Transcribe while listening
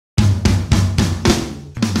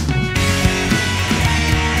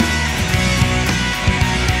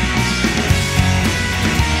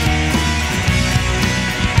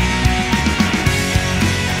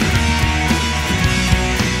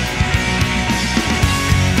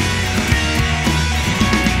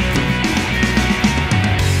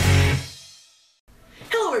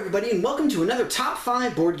to another Top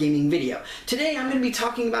 5 board gaming video. Today I'm going to be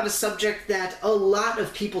talking about a subject that a lot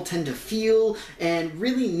of people tend to feel and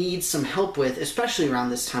really need some help with, especially around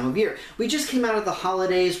this time of year. We just came out of the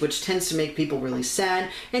holidays, which tends to make people really sad,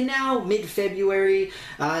 and now mid-February,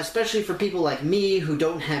 especially for people like me who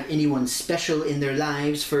don't have anyone special in their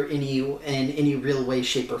lives in any real way,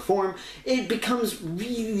 shape, or form, it becomes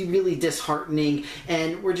really, really disheartening,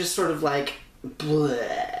 and we're just sort of like,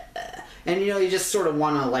 bleh. And you just sort of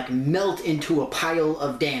want to like melt into a pile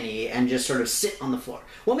of Danny and just sort of sit on the floor.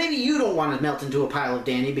 Well, maybe you don't want to melt into a pile of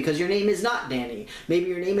Danny because your name is not Danny. Maybe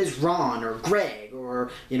your name is Ron or Greg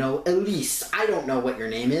or, Elise. I don't know what your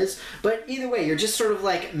name is. But either way, you're just sort of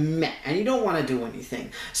like meh and you don't want to do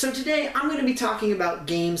anything. So today I'm going to be talking about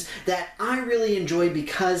games that I really enjoy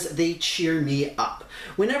because they cheer me up.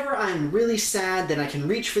 Whenever I'm really sad, then I can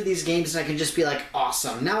reach for these games and I can just be like,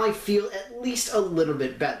 awesome. Now I feel at least a little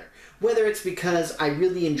bit better. Whether it's because I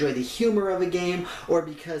really enjoy the humor of a game or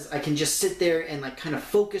because I can just sit there and like kind of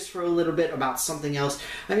focus for a little bit about something else.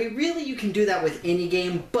 I mean, really you can do that with any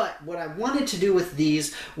game, but what I wanted to do with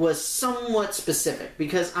these was somewhat specific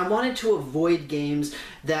because I wanted to avoid games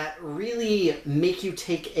that really make you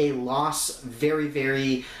take a loss very,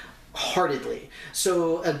 very heartedly.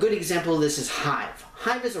 So a good example of this is Hive.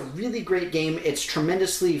 Hive is a really great game. It's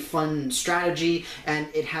tremendously fun strategy, and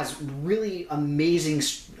it has really amazing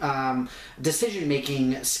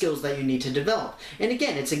decision-making skills that you need to develop. And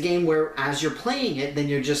again, it's a game where as you're playing it, then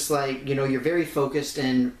you're just like, you're very focused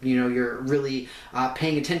and, you're really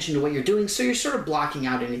paying attention to what you're doing, so you're sort of blocking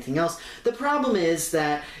out anything else. The problem is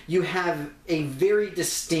that you have a very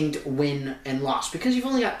distinct win and loss because you've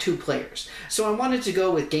only got 2 players. So I wanted to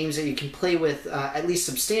go with games that you can play with at least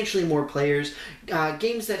substantially more players,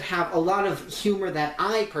 games that have a lot of humor that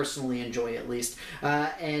I personally enjoy at least.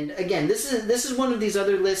 And again, this is one of these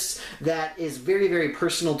other lists that is very, very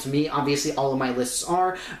personal to me. Obviously, all of my lists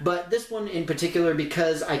are, but this one in particular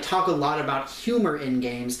because I talk a lot about humor in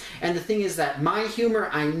games, and the thing is that my humor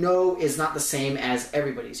I know is not the same as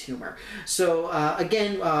everybody's humor. So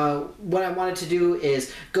again, what I wanted to do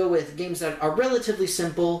is go with games that are relatively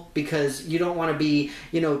simple because you don't want to be,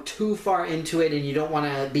 too far into it, and you don't want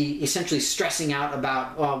to be essentially stressing out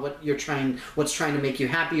about what's trying to make you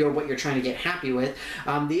happy or what you're trying to get happy with.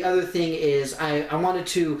 The other thing is I wanted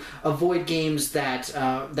to avoid games that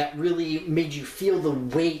that really made you feel the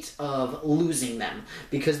weight of losing them,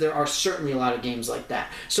 because there are certainly a lot of games like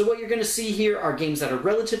that. So what you're going to see here are games that are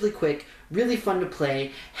relatively quick, really fun to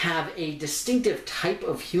play, have a distinctive type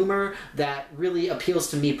of humor that really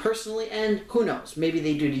appeals to me personally, and who knows, maybe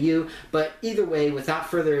they do to you. But either way, without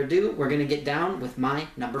further ado, we're going to get down with my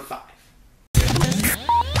number 5.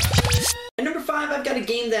 At number 5, I've got a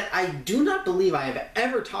game that I do not believe I have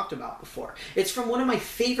ever talked about before. It's from one of my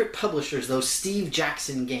favorite publishers, those Steve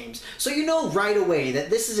Jackson games. So you know right away that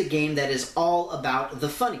this is a game that is all about the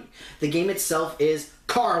funny. The game itself is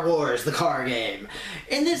Car Wars, the car game.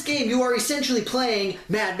 In this game, you are essentially playing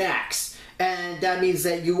Mad Max. And that means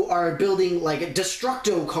that you are building like a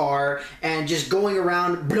Destructo car and just going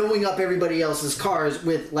around blowing up everybody else's cars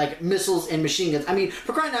with like missiles and machine guns. I mean,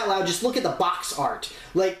 for crying out loud, just look at the box art.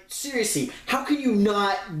 Like, seriously, how can you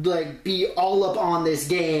not like be all up on this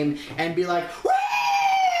game and be like,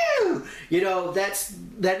 woo!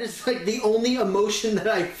 That is like the only emotion that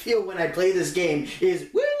I feel when I play this game is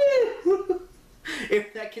woo!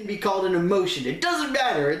 If that can be called an emotion. It doesn't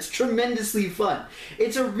matter. It's tremendously fun.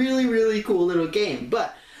 It's a really, really cool little game.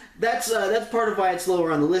 But that's part of why it's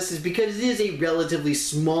lower on the list, is because it is a relatively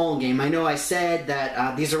small game. I know I said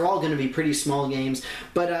that these are all going to be pretty small games,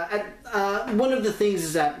 but one of the things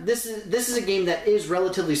is that this is a game that is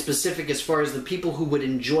relatively specific as far as the people who would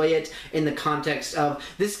enjoy it, in the context of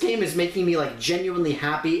this game is making me like genuinely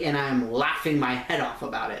happy and I'm laughing my head off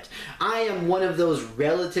about it. I am one of those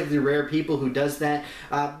relatively rare people who does that.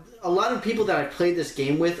 A lot of people that I've played this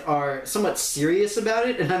game with are somewhat serious about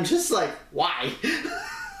it, and I'm just like, why?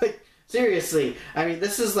 Seriously, I mean,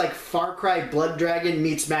 this is like Far Cry Blood Dragon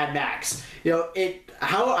meets Mad Max.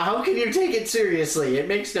 How can you take it seriously? It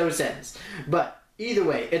makes no sense. But either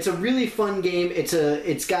way, it's a really fun game.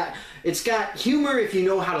 It's got humor if you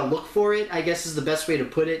know how to look for it, I guess is the best way to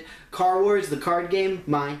put it. Car Wars, the card game,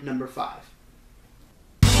 my number 5.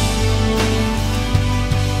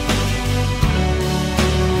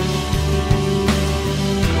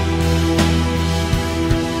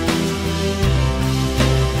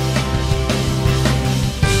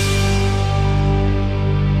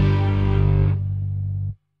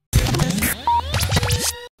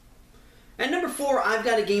 I've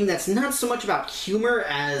got a game that's not so much about humor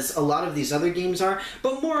as a lot of these other games are,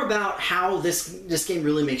 but more about how this game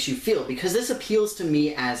really makes you feel, because this appeals to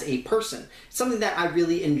me as a person. It's something that I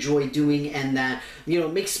really enjoy doing, and that, you know,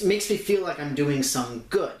 makes me feel like I'm doing some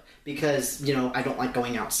good. Because, you know, I don't like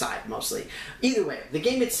going outside, mostly. Either way, the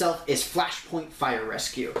game itself is Flashpoint Fire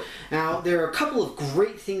Rescue. Now, there are a couple of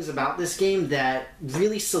great things about this game that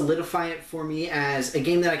really solidify it for me as a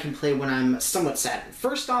game that I can play when I'm somewhat sad.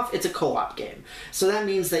 First off, it's a co-op game. So that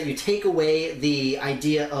means that you take away the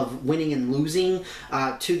idea of winning and losing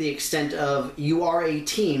to the extent of you are a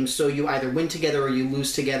team, so you either win together or you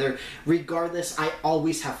lose together. Regardless, I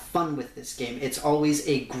always have fun with this game. It's always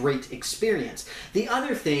a great experience. The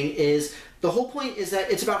other thing is, the whole point is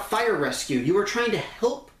that it's about fire rescue. You are trying to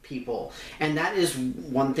help people, and that is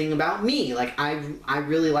one thing about me. Like, I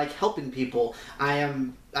really like helping people.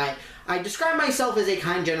 I describe myself as a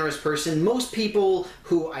kind, generous person. Most people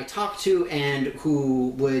who I talk to and who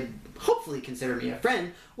would hopefully consider me a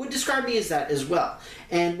friend would describe me as that as well.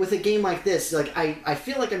 And with a game like this, like, I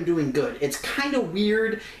feel like I'm doing good. It's kind of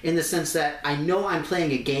weird in the sense that I know I'm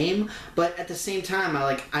playing a game, but at the same time,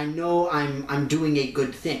 I know I'm doing a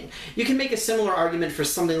good thing. You can make a similar argument for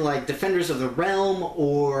something like Defenders of the Realm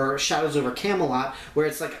or Shadows over Camelot, where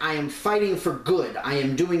it's like, I am fighting for good. I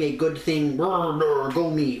am doing a good thing. Go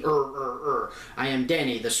me. I am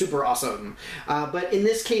Danny, the super awesome. But in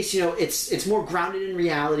this case, you know, it's more grounded in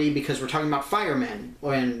reality, because we're talking about firemen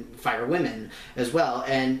and firewomen as well,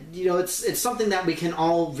 and you know, it's something that we can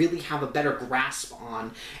all really have a better grasp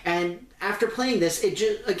on. And after playing this, it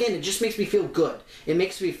just makes me feel good. It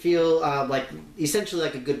makes me feel like essentially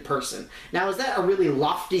like a good person. Now, is that a really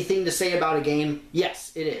lofty thing to say about a game?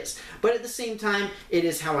 Yes, it is. But at the same time, it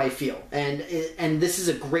is how I feel, and this is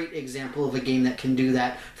a great example of a game that can do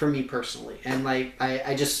that for me personally. And like,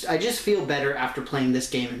 I just feel better after playing this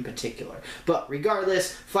game in particular. But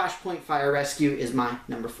regardless, Flashpoint Fire Rescue is my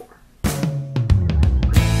number 4.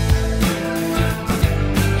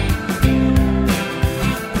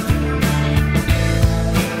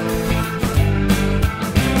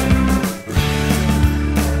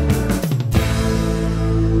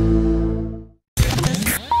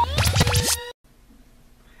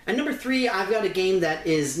 At number 3, I've got a game that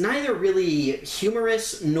is neither really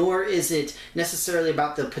humorous, nor is it necessarily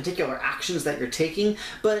about the particular actions that you're taking,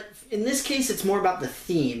 but in this case, it's more about the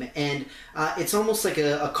theme, and it's almost like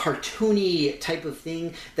a cartoony type of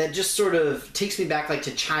thing that just sort of takes me back, like,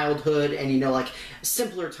 to childhood and, you know, like,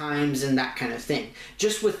 simpler times and that kind of thing,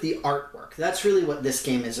 just with the artwork. That's really what this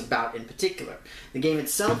game is about in particular. The game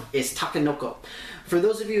itself is Takenoko. For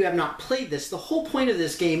those of you who have not played this, the whole point of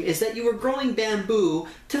this game is that you are growing bamboo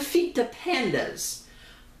to feed to pandas.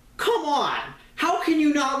 Come on! How can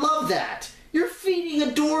you not love that? You're feeding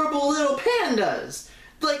adorable little pandas!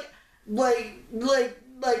 Like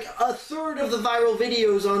a third of the viral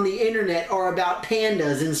videos on the internet are about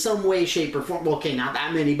pandas in some way, shape, or form. Well, okay, not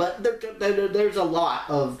that many, but there's a lot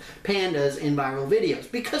of pandas in viral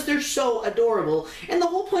videos because they're so adorable. And the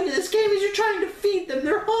whole point of this game is you're trying to feed them.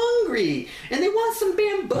 They're hungry and they want some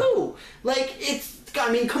bamboo. Like,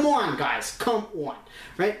 I mean, come on, guys, come on,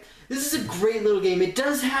 right? This is a great little game. It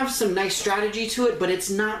does have some nice strategy to it, but it's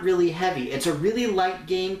not really heavy. It's a really light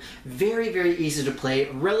game, very, very easy to play,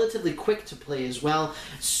 relatively quick to play as well,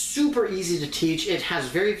 super easy to teach. It has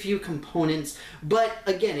very few components, but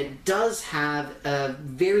again, it does have a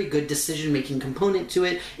very good decision-making component to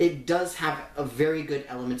it. It does have a very good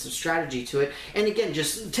elements of strategy to it. And again,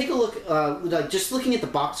 just take a look, just looking at the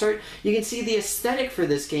box art, you can see the aesthetic for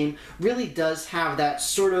this game really does have that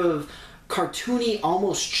sort of cartoony,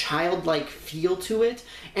 almost childlike feel to it.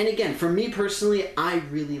 And again, for me personally, I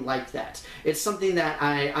really like that. It's something that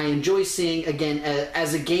I enjoy seeing, again,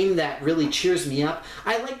 as a game that really cheers me up.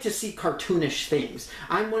 I like to see cartoonish things.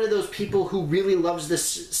 I'm one of those people who really loves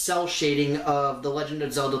this cell shading of The Legend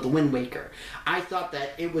of Zelda: The Wind Waker. I thought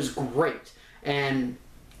that it was great. And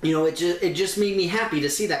you know, it just made me happy to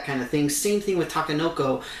see that kind of thing. Same thing with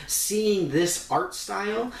Takenoko. Seeing this art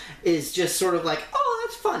style is just sort of like, oh,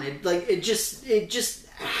 that's fun. It just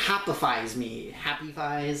happifies me.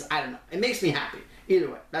 Happifies? I don't know. It makes me happy. Either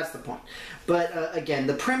way, that's the point. But again,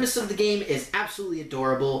 the premise of the game is absolutely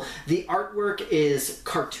adorable. The artwork is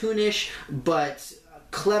cartoonish, but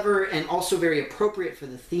clever and also very appropriate for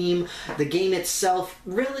the theme. The game itself,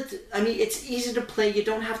 it's easy to play. You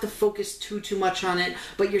don't have to focus too much on it,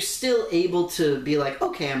 but you're still able to be like,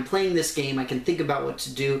 okay, I'm playing this game. I can think about what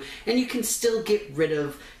to do, and you can still get rid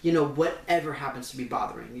of, you know, whatever happens to be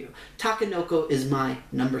bothering you. Takenoko is my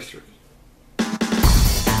number 3.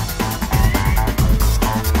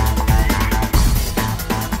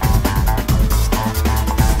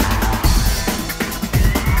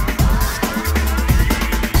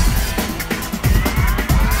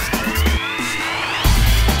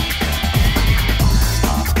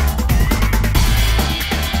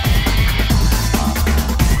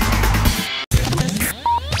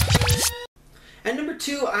 number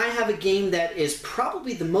 2, I have a game that is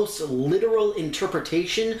probably the most literal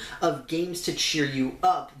interpretation of games to cheer you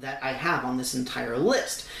up that I have on this entire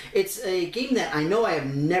list. It's a game that I know I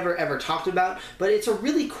have never ever talked about, but it's a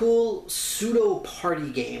really cool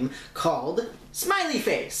pseudo-party game called Smiley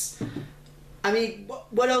Face. I mean,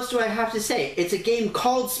 what else do I have to say? It's a game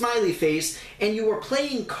called Smiley Face, and you are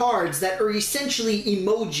playing cards that are essentially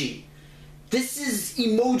emoji. This is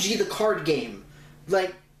Emoji the card game.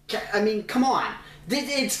 Like, I mean, come on.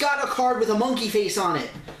 It's got a card with a monkey face on it.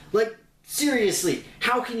 Like, seriously,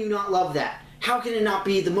 how can you not love that? How can it not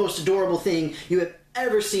be the most adorable thing you have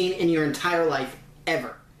ever seen in your entire life,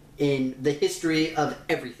 ever, in the history of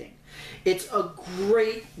everything? It's a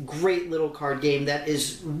great, great little card game that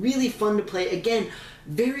is really fun to play. Again,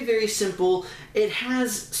 very, very simple. It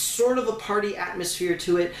has sort of a party atmosphere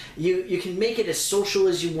to it. You can make it as social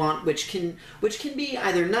as you want, which can be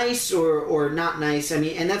either nice or not nice. I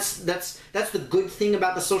mean, and that's the good thing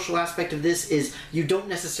about the social aspect of this, is you don't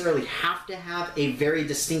necessarily have to have a very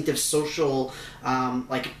distinctive social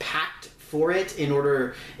like pact for it in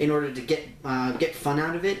order to get fun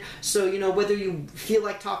out of it. So, you know, whether you feel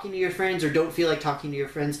like talking to your friends or don't feel like talking to your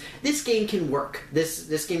friends, this game can work.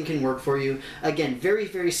 This game can work for you. Again, very,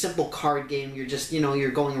 very simple card game. You're just, you know,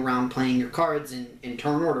 you're going around playing your cards in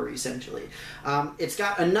turn order, essentially. It's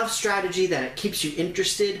got enough strategy that it keeps you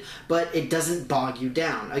interested, but it doesn't bog you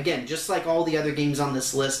down. Again, just like all the other games on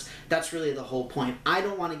this list, that's really the whole point. I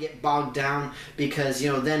don't want to get bogged down because, you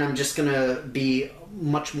know, then I'm just gonna be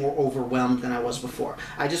much more overwhelmed than I was before.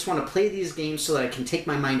 I just want to play these games so that I can take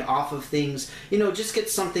my mind off of things, you know, just get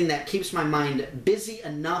something that keeps my mind busy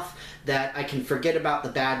enough that I can forget about the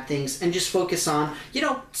bad things and just focus on, you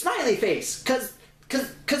know, Smiley Face, cause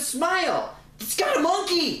smile. It's got a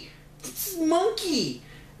monkey. It's a monkey.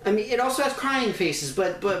 I mean, it also has crying faces,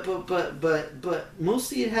 but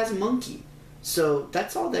mostly it has a monkey. So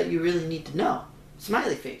that's all that you really need to know.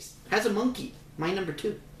 Smiley Face has a monkey. My number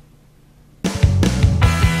 2.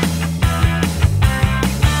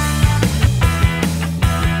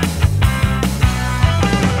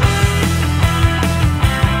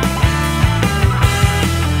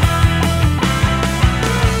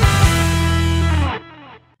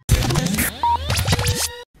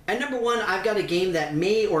 At number 1, I've got a game that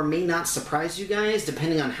may or may not surprise you guys,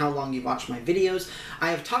 depending on how long you watch my videos.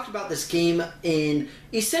 I have talked about this game in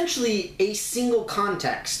essentially a single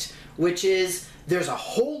context, which is there's a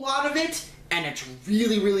whole lot of it, and it's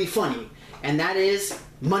really, really funny, and that is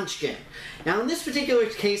Munchkin. Now, in this particular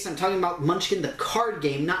case, I'm talking about Munchkin, the card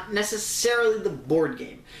game, not necessarily the board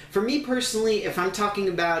game. For me personally, if I'm talking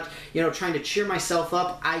about, you know, trying to cheer myself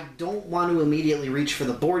up, I don't want to immediately reach for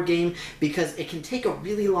the board game because it can take a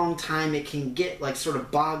really long time. It can get, like, sort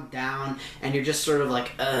of bogged down, and you're just sort of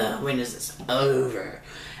like, ugh, when is this over?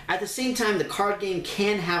 At the same time, the card game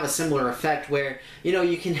can have a similar effect where, you know,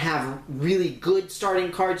 you can have really good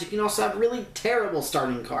starting cards. You can also have really terrible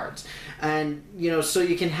starting cards. And, you know, so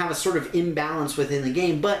you can have a sort of imbalance within the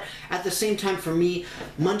game. But at the same time, for me,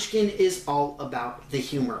 Munchkin is all about the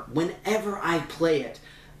humor. Whenever I play it,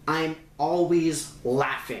 I'm always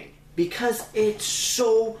laughing because it's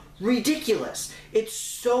so ridiculous. It's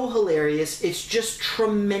so hilarious. It's just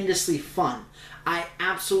tremendously fun. I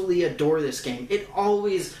absolutely adore this game. It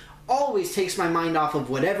always takes my mind off of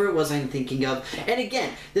whatever it was I'm thinking of. And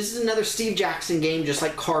again, this is another Steve Jackson game, just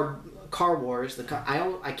like Car Wars.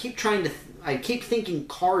 I keep thinking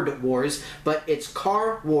Card Wars, but it's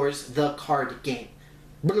Car Wars, the card game.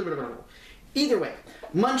 Either way,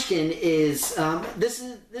 Munchkin is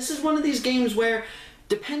this is one of these games where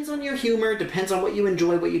depends on your humor, depends on what you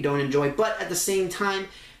enjoy, what you don't enjoy, but at the same time,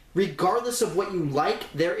 regardless of what you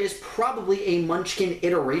like, there is probably a Munchkin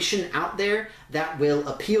iteration out there that will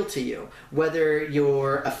appeal to you. Whether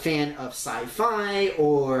you're a fan of sci-fi,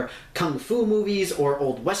 or kung fu movies, or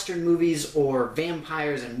old western movies, or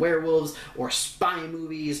vampires and werewolves, or spy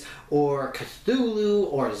movies, or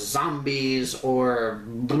Cthulhu, or zombies, or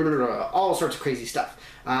all sorts of crazy stuff.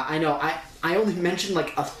 I know, I only mentioned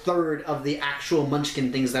like a third of the actual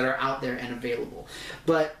Munchkin things that are out there and available.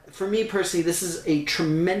 But for me personally, this is a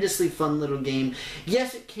tremendously fun little game.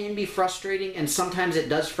 Yes, it can be frustrating, and sometimes it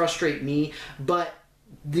does frustrate me, but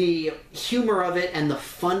the humor of it and the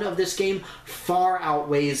fun of this game far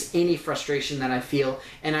outweighs any frustration that I feel,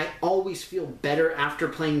 and I always feel better after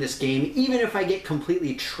playing this game, even if I get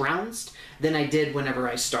completely trounced, than I did whenever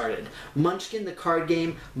I started. Munchkin the card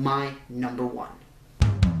game, my number 1.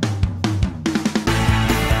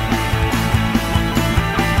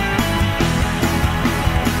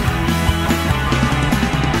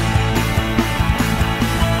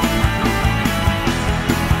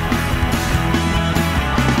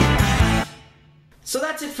 So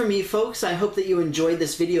that's it for me, folks. I hope that you enjoyed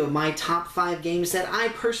this video of my top 5 games that I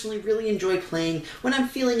personally really enjoy playing when I'm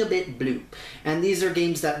feeling a bit blue. And these are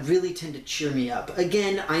games that really tend to cheer me up.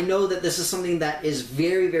 Again, I know that this is something that is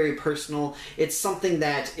very, very personal. It's something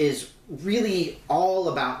that is really all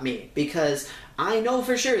about me, because I know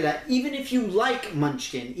for sure that even if you like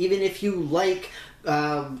Munchkin, even if you like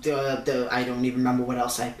I don't even remember what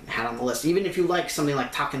else I had on the list. Even if you like something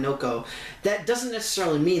like Takenoko, that doesn't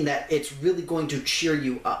necessarily mean that it's really going to cheer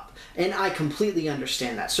you up. And I completely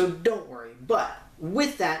understand that, so don't worry. But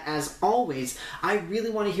with that, as always, I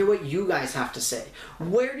really want to hear what you guys have to say.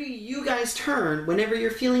 Where do you guys turn whenever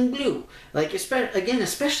you're feeling blue? Like,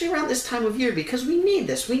 especially around this time of year, because we need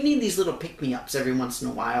this. We need these little pick-me-ups every once in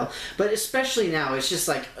a while. But especially now, it's just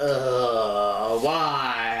like, why?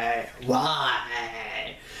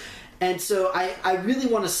 And so I really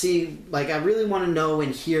want to see, like, I really want to know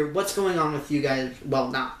and hear what's going on with you guys. Well,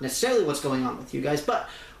 not necessarily what's going on with you guys, but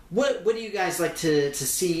what do you guys like to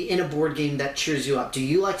see in a board game that cheers you up? Do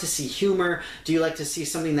you like to see humor? Do you like to see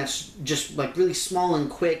something that's just like really small and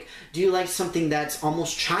quick? Do you like something that's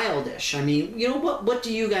almost childish? I mean, you know, what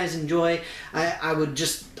do you guys enjoy? I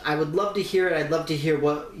would love to hear it. I'd love to hear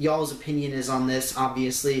what y'all's opinion is on this,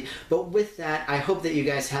 obviously. But with that, I hope that you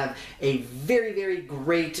guys have a very, very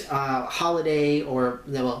great holiday, or,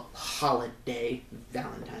 well, holiday,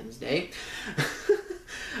 Valentine's Day.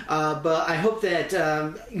 But I hope that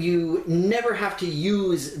you never have to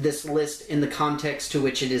use this list in the context to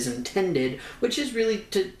which it is intended, which is really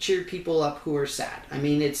to cheer people up who are sad. I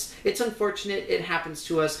mean, it's unfortunate, it happens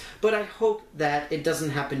to us, but I hope that it doesn't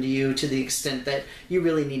happen to you to the extent that you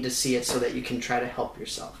really need to see it so that you can try to help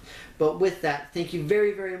yourself. But with that, thank you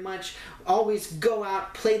very, very much. Always go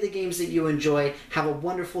out, play the games that you enjoy, have a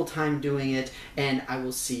wonderful time doing it, and I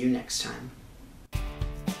will see you next time.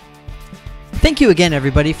 Thank you again,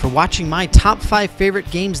 everybody, for watching my top 5 favorite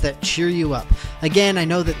games that cheer you up. Again, I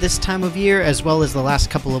know that this time of year, as well as the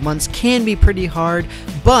last couple of months, can be pretty hard,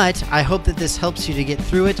 but I hope that this helps you to get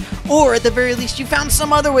through it, or at the very least you found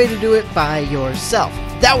some other way to do it by yourself.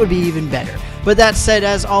 That would be even better. But that said,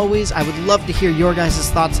 as always, I would love to hear your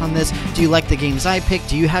guys' thoughts on this. Do you like the games I picked?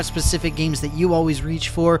 Do you have specific games that you always reach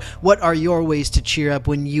for? What are your ways to cheer up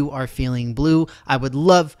when you are feeling blue? I would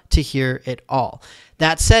love to hear it all.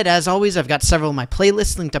 That said, as always, I've got several of my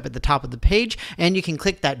playlists linked up at the top of the page, and you can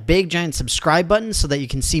click that big giant subscribe button so that you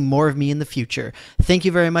can see more of me in the future. Thank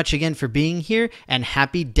you very much again for being here, and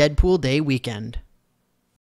happy Deadpool Day weekend.